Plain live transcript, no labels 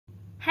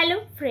Hello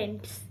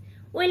friends,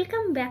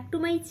 welcome back to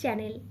my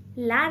channel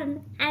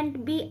Learn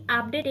and be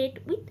updated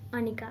with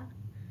Anika.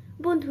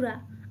 বন্ধুরা,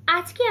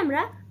 আজকে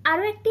আমরা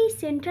আরও একটি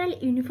সেন্ট্রাল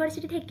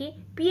ইউনিভার্সিটি থেকে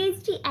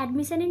পিএইচডি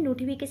অ্যাডমিশনের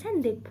নোটিফিকেশান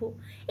দেখব।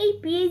 এই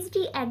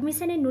পিএইচডি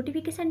অ্যাডমিশনের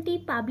নোটিফিকেশানটি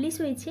পাবলিশ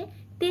হয়েছে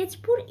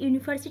তেজপুর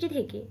ইউনিভার্সিটি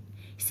থেকে।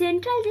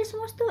 সেন্ট্রাল যে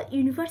সমস্ত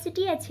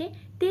ইউনিভার্সিটি আছে,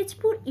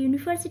 তেজপুর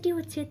ইউনিভার্সিটি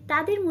হচ্ছে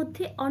তাদের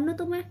মধ্যে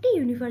অন্যতম একটি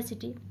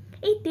ইউনিভার্সিটি।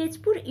 এই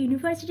তেজপুর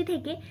ইউনিভার্সিটি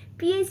থেকে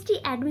পিএইচডি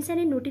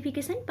অ্যাডমিশনের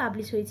নোটিফিকেশান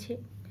পাবলিশ হয়েছে।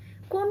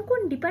 কোন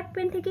কোন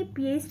ডিপার্টমেন্ট থেকে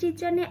পিএইচডির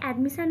জন্য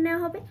অ্যাডমিশান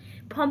নেওয়া হবে,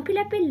 ফর্ম ফিল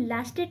আপের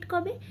লাস্ট ডেট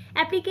কবে,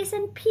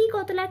 অ্যাপ্লিকেশান ফি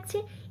কত লাগছে,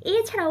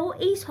 এছাড়াও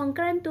এই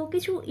সংক্রান্ত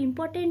কিছু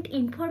ইম্পর্টেন্ট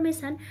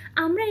ইনফরমেশান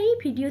আমরা এই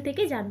ভিডিও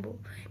থেকে জানব।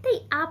 তাই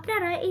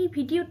আপনারা এই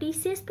ভিডিওটি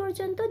শেষ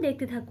পর্যন্ত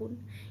দেখতে থাকুন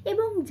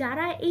এবং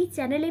যারা এই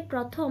চ্যানেলে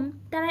প্রথম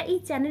তারা এই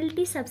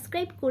চ্যানেলটি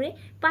সাবস্ক্রাইব করে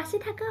পাশে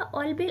থাকা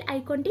অল বেল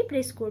আইকনটি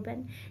প্রেস করবেন,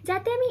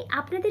 যাতে আমি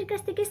আপনাদের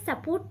কাছ থেকে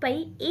সাপোর্ট পাই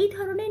এই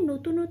ধরনের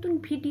নতুন নতুন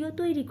ভিডিও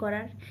তৈরি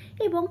করার।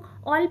 এবং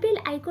অল বেল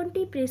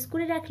আইকনটি প্রেস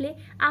করে রাখলে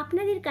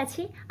আপনাদের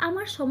কাছে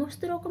আমার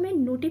সমস্ত রকমের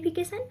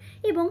নোটিফিকেশান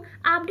এবং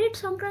আপডেট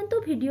সংক্রান্ত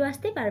ভিডিও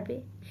আসতে পারবে।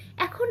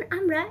 এখন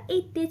আমরা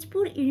এই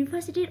তেজপুর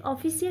ইউনিভার্সিটির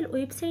অফিসিয়াল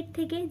ওয়েবসাইট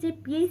থেকে যে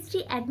পিএইচডি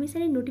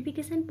অ্যাডমিশনের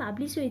নোটিফিকেশান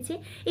পাবলিশ হয়েছে,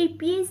 এই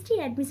পিএইচডি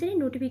অ্যাডমিশনের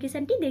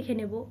নোটিফিকেশানটি দেখে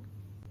নেব।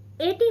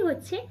 এটি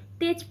হচ্ছে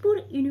তেজপুর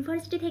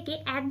ইউনিভার্সিটি থেকে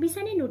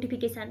অ্যাডমিশনের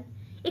নোটিফিকেশান।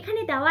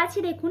 এখানে দেওয়া আছে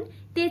দেখুন,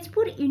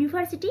 Tezpur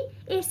university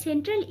a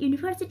central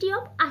university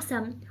of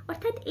Assam,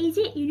 অর্থাৎ এই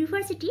যে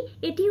ইউনিভার্সিটি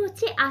এটি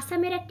হচ্ছে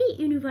আসামের একটি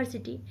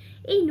ইউনিভার্সিটি।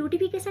 এই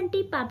নোটিফিকেশানটি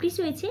পাবলিশ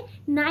হয়েছে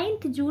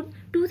 9th June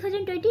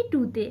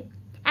 2022-তে।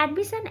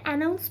 Admission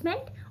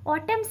announcement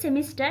autumn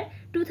semester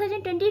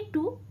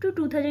 2022 to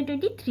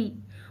 2023.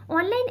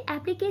 Online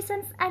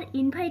applications are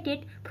invited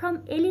from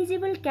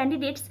eligible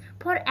candidates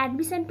for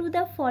admission to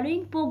the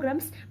following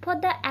programs for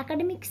the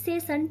academic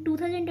session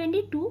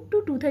 2022 to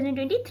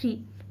 2023.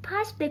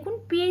 First দেখুন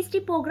পিএইচডি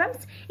প্রোগ্রামস।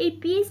 এই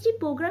PhD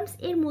programs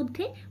এর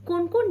মধ্যে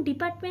কোন কোন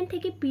department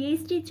থেকে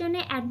পিএইচডির জন্য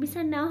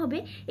admission নেওয়া হবে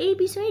এই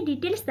বিষয়ে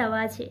ডিটেলস দেওয়া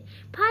আছে।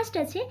 ফার্স্ট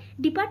আছে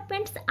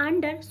departments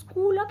under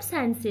school of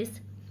sciences,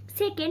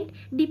 second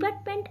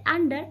department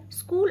under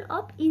school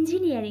of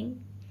engineering,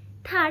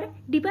 third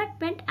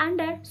department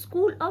under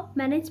school of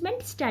management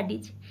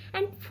studies,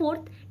 and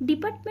fourth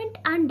department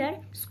under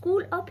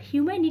school of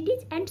humanities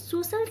and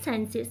social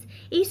sciences.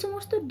 এই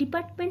সমস্ত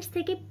departments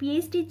থেকে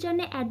পিএইচডির জন্য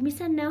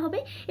admission নেওয়া হবে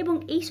এবং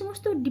এই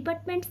সমস্ত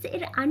ডিপার্টমেন্টস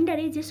এর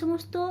আন্ডারে যে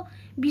সমস্ত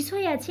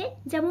বিষয় আছে,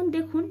 যেমন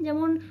দেখুন,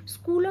 যেমন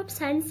স্কুল অফ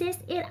সায়েন্সেস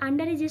এর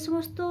আন্ডারে যে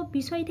সমস্ত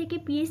বিষয় থেকে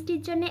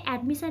পিএইচডির জন্য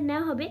অ্যাডমিশন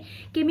নেওয়া হবে,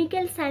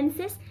 chemical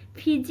sciences,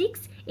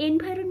 physics,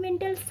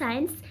 environmental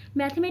science,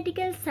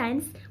 mathematical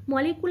science,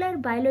 molecular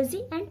biology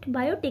and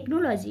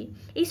biotechnology,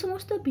 এই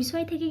সমস্ত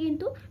বিষয় থেকে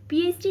কিন্তু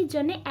পিএইচডির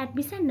জন্য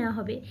অ্যাডমিশন নেওয়া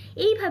হবে।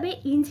 এইভাবে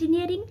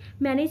engineering,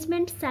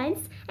 management science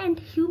and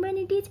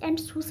humanities and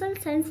social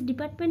science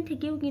department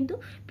থেকেও কিন্তু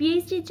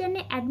পিএইচডির জন্য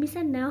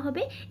অ্যাডমিশন নেওয়া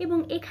হবে এবং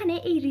এখানে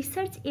এই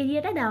রিসার্চ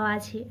এরিয়াটা দেওয়া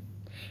আছে।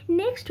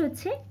 নেক্সট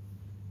হচ্ছে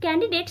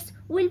candidates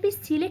will be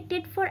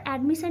selected for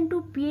admission two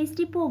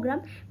PhD programme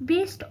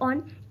based on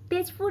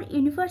Tezpur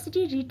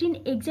University written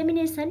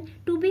examination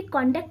to be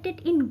conducted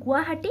in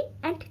Guwahati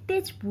and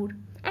Tezpur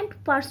and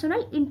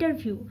personal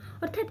interview।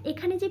 অর্থাৎ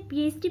এখানে যে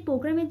পিএইচডি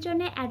প্রোগ্রামের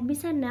জন্য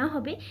অ্যাডমিশন নেওয়া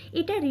হবে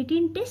এটা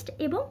রিটিন টেস্ট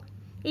এবং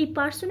এই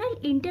পার্সোনাল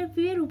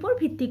ইন্টারভিউয়ের উপর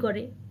ভিত্তি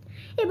করে।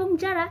 এবং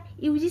যারা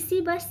ইউজিসি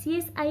বা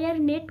সিএসআইআর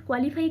নেট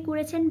কোয়ালিফাই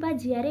করেছেন বা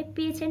জিআরএফ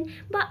পেয়েছেন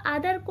বা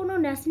আদার কোনো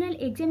ন্যাশনাল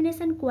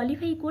এক্সামিনেশান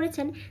কোয়ালিফাই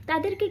করেছেন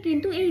তাদেরকে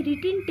কিন্তু এই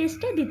রিটিন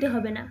টেস্টটা দিতে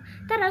হবে না,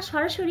 তারা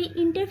সরাসরি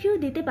ইন্টারভিউ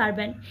দিতে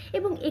পারবেন।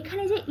 এবং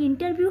এখানে যে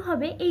ইন্টারভিউ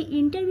হবে এই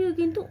ইন্টারভিউ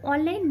কিন্তু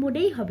অনলাইন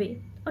মোডেই হবে।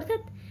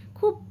 অর্থাৎ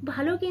খুব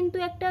ভালো কিন্তু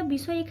একটা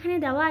বিষয় এখানে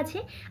দেওয়া আছে,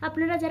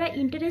 আপনারা যারা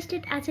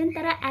ইন্টারেস্টেড আছেন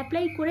তারা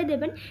অ্যাপ্লাই করে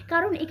দেবেন,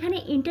 কারণ এখানে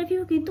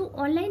ইন্টারভিউ কিন্তু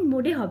অনলাইন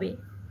মোডে হবে।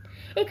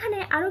 এখানে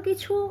আরও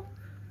কিছু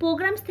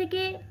প্রোগ্রামস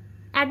থেকে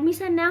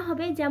অ্যাডমিশান নেওয়া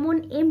হবে, যেমন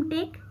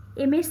MTech,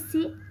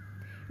 MSc,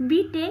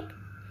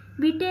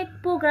 B Tech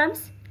programs,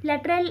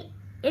 lateral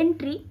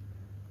entry,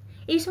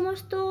 এই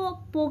সমস্ত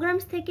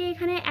প্রোগ্রামস থেকে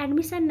এখানে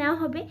অ্যাডমিশান নেওয়া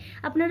হবে।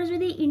 আপনারা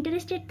যদি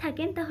ইন্টারেস্টেড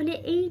থাকেন তাহলে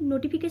এই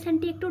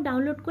নোটিফিকেশানটি একটু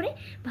ডাউনলোড করে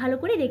ভালো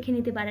করে দেখে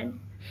নিতে পারেন।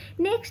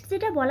 নেক্সট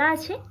যেটা বলা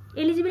আছে,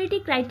 eligibility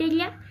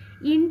criteria,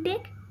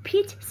 intact,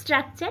 fees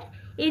structure,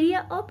 area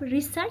of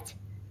research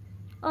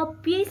of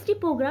PhD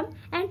program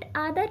and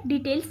other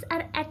details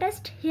are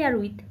attached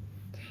herewith.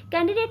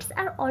 Candidates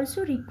are also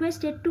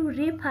requested to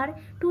refer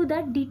to the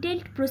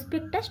detailed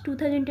prospectus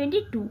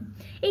 2022.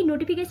 এই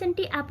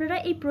নোটিফিকেশনটি আপনারা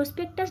এই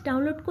প্রসপেক্টাস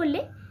ডাউনলোড করলে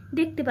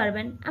দেখতে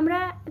পারবেন। আমরা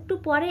একটু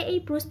পরে এই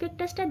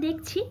প্রসপেক্টাসটা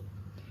দেখছি।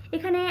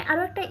 এখানে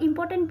আরও একটা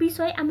ইম্পর্ট্যান্ট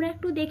বিষয় আমরা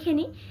একটু দেখে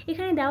নিই।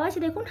 এখানে দেওয়া আছে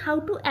দেখুন, হাউ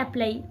টু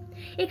অ্যাপ্লাই।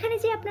 এখানে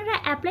যে আপনারা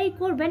অ্যাপ্লাই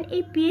করবেন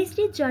এই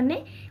পিএইচডির জন্যে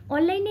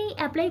অনলাইনেই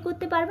অ্যাপ্লাই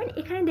করতে পারবেন।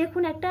 এখানে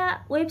দেখুন একটা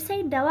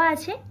ওয়েবসাইট দেওয়া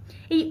আছে,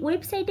 এই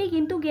ওয়েবসাইটে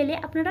কিন্তু গেলে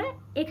আপনারা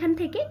এখান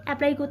থেকে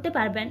অ্যাপ্লাই করতে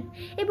পারবেন।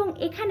 এবং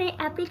এখানে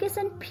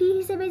অ্যাপ্লিকেশান ফি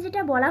হিসেবে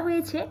যেটা বলা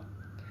হয়েছে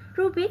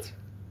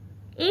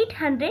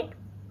 ₹800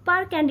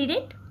 পার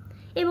ক্যান্ডিডেট।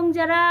 এবং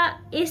যারা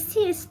SC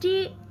ST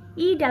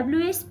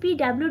EWS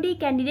PWD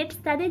candidates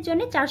তাদের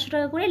জন্য 400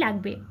 টাকা করে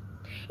লাগবে।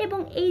 এবং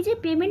এই যে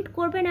পেমেন্ট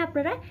করবেন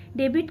আপনারা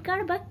ডেবিট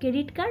কার্ড বা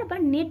ক্রেডিট কার্ড বা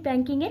নেট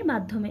ব্যাঙ্কিংয়ের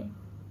মাধ্যমে।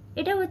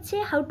 এটা হচ্ছে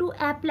হাউ টু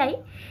অ্যাপ্লাই।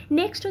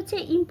 নেক্সট হচ্ছে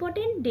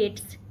important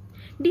dates.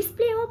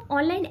 Display of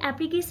online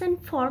application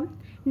form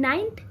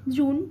 9th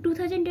June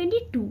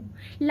 2022,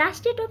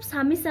 last date of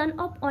submission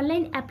of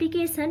online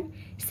application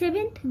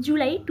 7th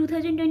July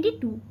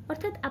 2022।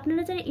 অর্থাৎ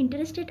আপনারা যারা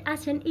ইন্টারেস্টেড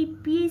আছেন এই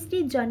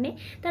পিএইচডির জন্যে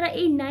তারা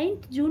এই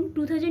 9th June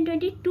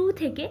 2022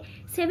 থেকে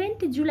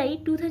 7th July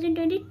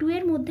 2022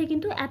 এর মধ্যে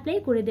কিন্তু অ্যাপ্লাই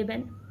করে দেবেন।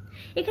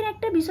 এখানে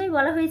একটা বিষয়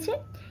বলা হয়েছে,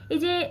 এই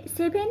যে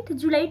 7th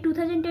July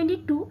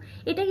 2022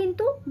 এটা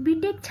কিন্তু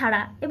বিটেক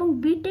ছাড়া, এবং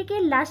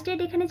বিটেকের লাস্ট ডেট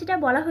এখানে যেটা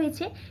বলা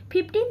হয়েছে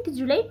 15th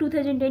July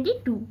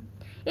 2022।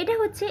 এটা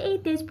হচ্ছে এই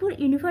তেজপুর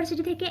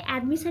ইউনিভার্সিটি থেকে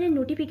অ্যাডমিশনের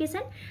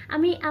নোটিফিকেশান।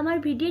 আমি আমার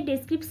ভিডিও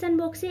ডেসক্রিপশান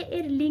বক্সে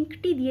এর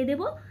লিঙ্কটি দিয়ে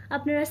দেব,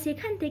 আপনারা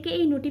সেখান থেকে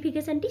এই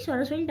নোটিফিকেশানটি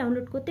সরাসরি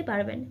ডাউনলোড করতে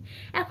পারবেন।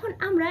 এখন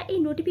আমরা এই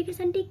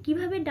নোটিফিকেশানটি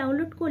কিভাবে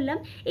ডাউনলোড করলাম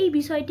এই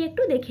বিষয়টি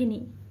একটু দেখে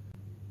নিই।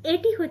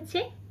 এটি হচ্ছে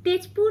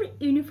তেজপুর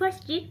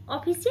ইউনিভার্সিটির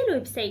অফিসিয়াল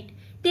ওয়েবসাইট।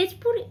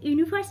 তেজপুর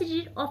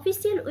ইউনিভার্সিটির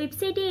অফিসিয়াল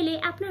ওয়েবসাইটে এলে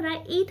আপনারা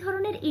এই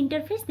ধরনের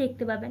ইন্টারফেস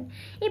দেখতে পাবেন।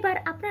 এবার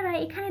আপনারা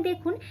এখানে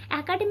দেখুন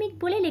একাডেমিক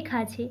বলে লেখা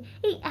আছে,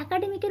 এই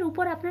একাডেমিকের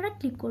উপর আপনারা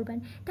ক্লিক করবেন,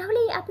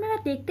 তাহলেই আপনারা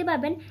দেখতে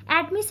পাবেন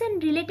অ্যাডমিশন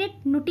রিলেটেড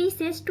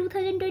নোটিসেস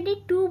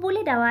 2022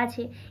 বলে দেওয়া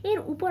আছে, এর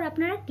উপর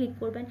আপনারা ক্লিক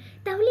করবেন,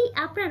 তাহলেই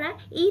আপনারা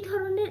এই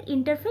ধরনের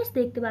ইন্টারফেস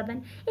দেখতে পাবেন।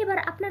 এবার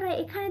আপনারা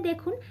এখানে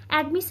দেখুন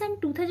অ্যাডমিশন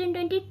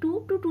 2022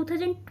 to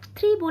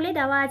 2003 বলে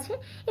দেওয়া আছে,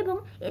 এবং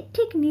এর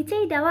ঠিক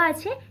নিচেই দেওয়া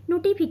আছে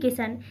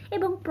নোটিফিকেশান।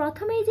 এবং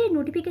প্রথমেই যে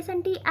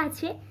নোটিফিকেশানটি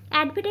আছে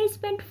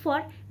advertisement for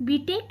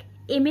B Tech,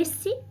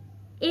 MSc,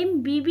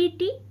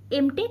 এমবিবিটি,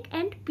 MTech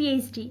and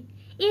PhD,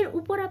 এর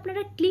উপর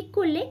আপনারা ক্লিক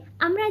করলে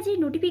আমরা যে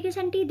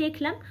নোটিফিকেশানটি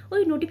দেখলাম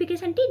ওই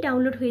নোটিফিকেশানটি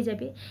ডাউনলোড হয়ে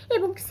যাবে।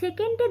 এবং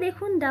সেকেন্ডে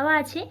দেখুন দেওয়া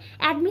আছে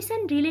অ্যাডমিশন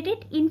রিলেটেড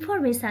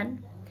ইনফরমেশান।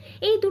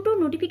 এই দুটো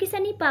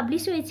নোটিফিকেশানই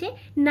পাবলিশ হয়েছে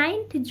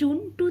 9th June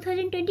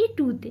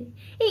 2022-তে।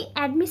 এই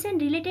অ্যাডমিশন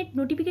রিলেটেড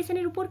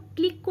নোটিফিকেশানের উপর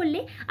ক্লিক করলে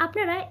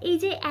আপনারা এই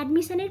যে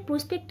অ্যাডমিশনের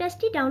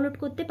প্রসপেক্টাসটি ডাউনলোড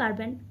করতে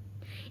পারবেন।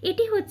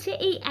 এটি হচ্ছে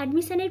এই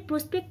অ্যাডমিশনের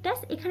প্রসপেক্টাস।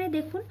 এখানে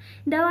দেখুন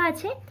দেওয়া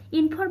আছে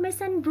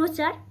ইনফরমেশান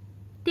ব্রোচার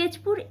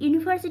তেজপুর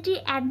ইউনিভার্সিটি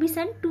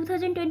অ্যাডমিশন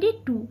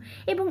 2022,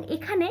 এবং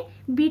এখানে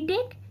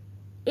বিটেক,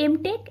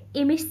 এমটেক,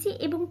 এমএসসি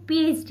এবং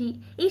পিএইচডি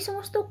এই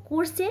সমস্ত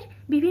কোর্সের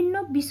বিভিন্ন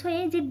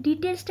বিষয়ে যে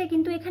ডিটেলসটা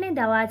কিন্তু এখানে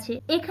দেওয়া আছে।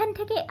 এখান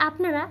থেকে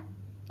আপনারা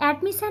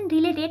অ্যাডমিশন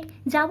রিলেটেড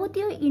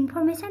যাবতীয়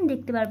ইনফরমেশান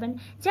দেখতে পারবেন।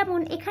 যেমন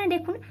এখানে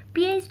দেখুন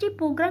পিএইচডি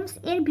প্রোগ্রামস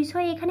এর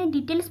বিষয়ে এখানে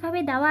ডিটেলসভাবে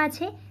দেওয়া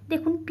আছে।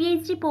 দেখুন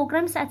পিএইচডি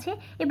প্রোগ্রামস আছে,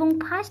 এবং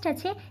ফার্স্ট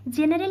আছে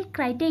general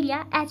criteria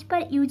as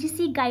per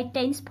UGC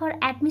guidelines for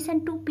admission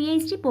two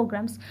PhD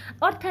programs.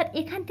 অর্থাৎ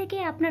এখান থেকে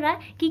আপনারা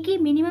কী কী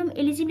মিনিমাম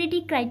এলিজিবিলিটি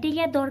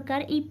ক্রাইটেরিয়া দরকার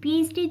এই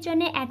পিএইচডির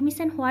জন্য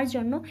অ্যাডমিশন হওয়ার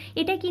জন্য,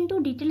 এটা কিন্তু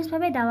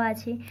ডিটেলসভাবে দেওয়া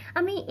আছে।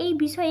 আমি এই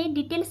বিষয়ে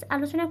ডিটেলস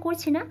আলোচনা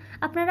করছি না,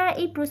 আপনারা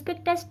এই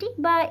প্রসপেক্টাসটি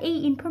বা এই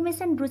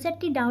ইনফরমেশান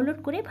ব্রোচারটি ডাউনলোড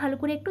করে ভালো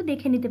করে একটু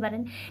দেখে নিতে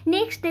পারেন।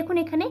 নেক্সট দেখুন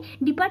এখানে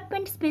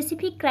department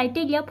specific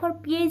criteria for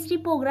PhD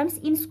programs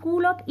in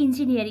school of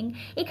engineering.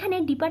 এখানে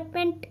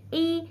ডিপার্টমেন্ট,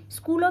 এই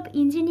স্কুল অফ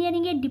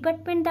ইঞ্জিনিয়ারিংয়ের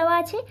ডিপার্টমেন্ট দেওয়া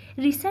আছে,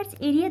 রিসার্চ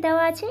এরিয়া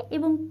দেওয়া আছে,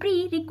 এবং প্রি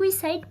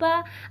রিকুইসাইট বা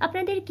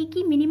আপনাদের কী কী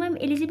মিনিমাম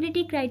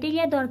এলিজিবিলিটি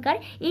ক্রাইটেরিয়া দরকার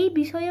এই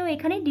বিষয়েও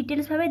এখানে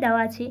ডিটেলসভাবে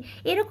দেওয়া আছে।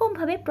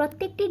 এরকমভাবে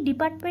প্রত্যেকটি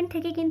ডিপার্টমেন্ট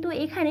থেকে কিন্তু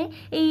এখানে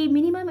এই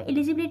মিনিমাম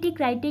এলিজিবিলিটি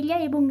ক্রাইটেরিয়া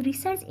এবং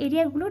রিসার্চ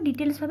এরিয়াগুলো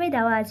ডিটেলসভাবে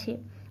দেওয়া আছে।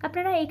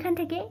 আপনারা এখান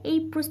থেকে এই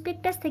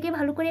প্রসপেক্টাস থেকে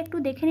ভালো করে একটু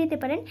দেখে নিতে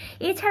পারেন।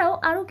 এছাড়াও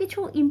আরও কিছু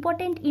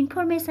ইম্পর্টেন্ট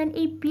ইনফরমেশান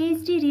এই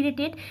পিএইচডি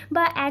রিলেটেড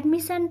বা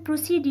অ্যাডমিশন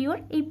প্রসিডিওর,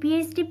 এই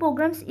PhD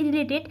programs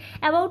related,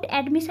 about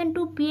admission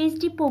two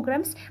PhD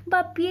programs বা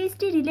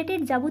পিএইচডি রিলেটেড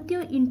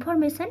যাবতীয়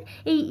ইনফরমেশান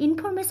এই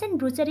ইনফরমেশান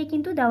ব্রোচারে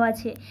কিন্তু দেওয়া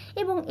আছে।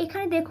 এবং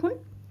এখানে দেখুন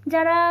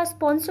যারা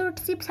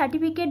স্পন্সরশিপ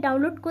সার্টিফিকেট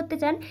ডাউনলোড করতে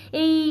চান,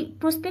 এই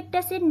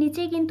প্রসপেক্টাসের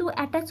নিচে কিন্তু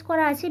অ্যাটাচ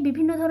করা আছে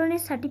বিভিন্ন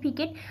ধরনের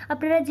সার্টিফিকেট।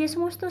 আপনারা যে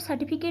সমস্ত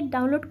সার্টিফিকেট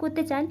ডাউনলোড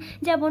করতে চান,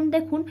 যেমন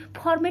দেখুন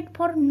format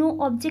for no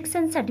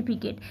objection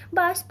certificate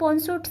বা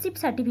স্পন্সরশিপ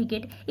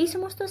সার্টিফিকেট, এই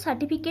সমস্ত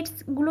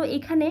সার্টিফিকেটসগুলো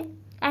এখানে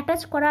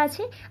অ্যাটাচ করা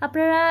আছে।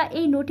 আপনারা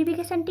এই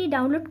নোটিফিকেশানটি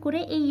ডাউনলোড করে,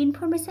 এই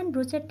ইনফরমেশান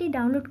ব্রোচারটি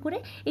ডাউনলোড করে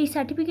এই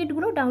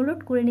সার্টিফিকেটগুলো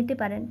ডাউনলোড করে নিতে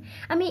পারেন।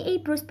 আমি এই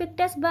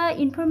প্রসপেক্টাস বা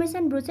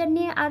ইনফরমেশান ব্রোচার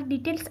নিয়ে আর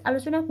ডিটেলস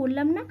আলোচনা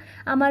করলাম না,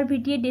 আমার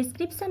ভিডিও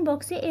ডেসক্রিপশান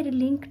বক্সে এর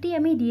লিঙ্কটি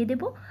আমি দিয়ে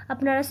দেব,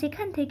 আপনারা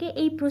সেখান থেকে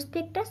এই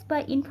প্রসপেক্টাস বা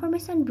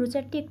ইনফরমেশান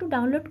ব্রোচারটি একটু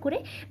ডাউনলোড করে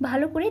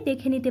ভালো করে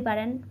দেখে নিতে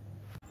পারেন।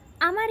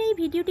 আমার এই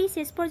ভিডিওটি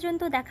শেষ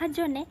পর্যন্ত দেখার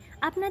জন্যে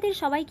আপনাদের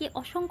সবাইকে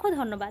অসংখ্য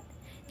ধন্যবাদ।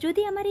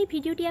 যদি আমার এই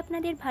ভিডিওটি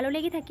আপনাদের ভালো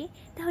লেগে থাকে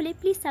তাহলে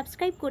প্লিজ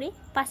সাবস্ক্রাইব করে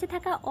পাশে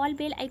থাকা অল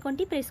বেল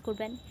আইকনটি প্রেস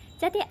করবেন,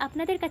 যাতে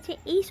আপনাদের কাছে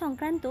এই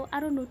সংক্রান্ত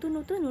আরও নতুন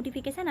নতুন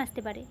নোটিফিকেশান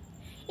আসতে পারে।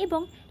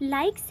 এবং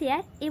লাইক,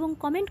 শেয়ার এবং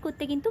কমেন্ট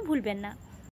করতে কিন্তু ভুলবেন না।